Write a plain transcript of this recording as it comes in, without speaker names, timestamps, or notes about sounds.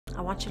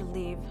I want you to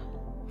leave.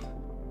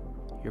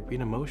 You're being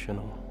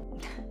emotional.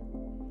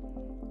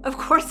 Of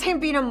course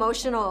I'm being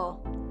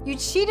emotional. You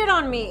cheated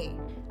on me.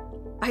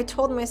 I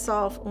told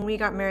myself when we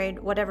got married,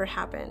 whatever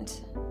happened,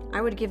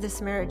 I would give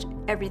this marriage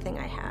everything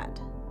I had.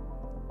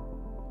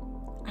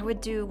 I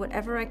would do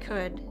whatever I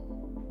could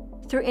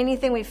through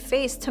anything we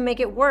faced to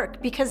make it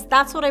work, because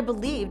that's what I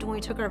believed when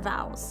we took our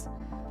vows.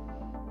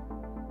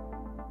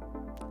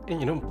 And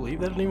you don't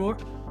believe that anymore?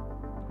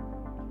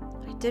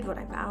 I did what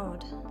I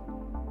vowed.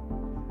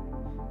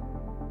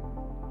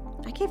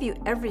 I gave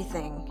you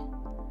everything.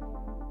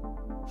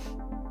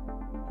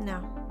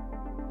 No.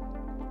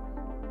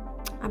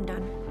 I'm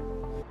done.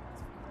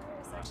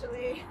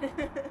 Actually,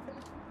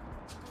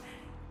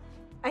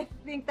 I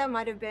think that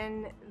might have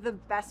been the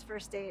best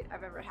first date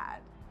I've ever had.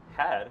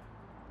 Had?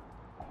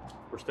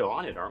 We're still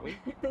on it, aren't we?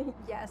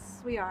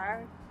 Yes, we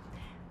are.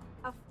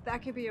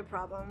 That could be a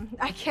problem.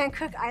 I can't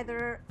cook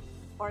either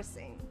or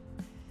sing.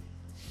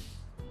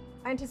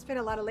 I anticipate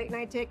a lot of late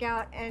night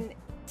takeout and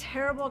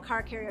terrible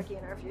car karaoke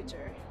in our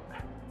future.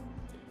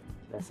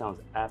 That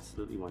sounds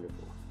absolutely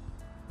wonderful.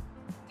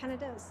 Kinda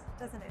does,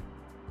 doesn't it?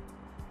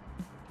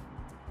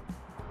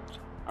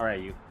 All right,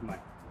 you, come on.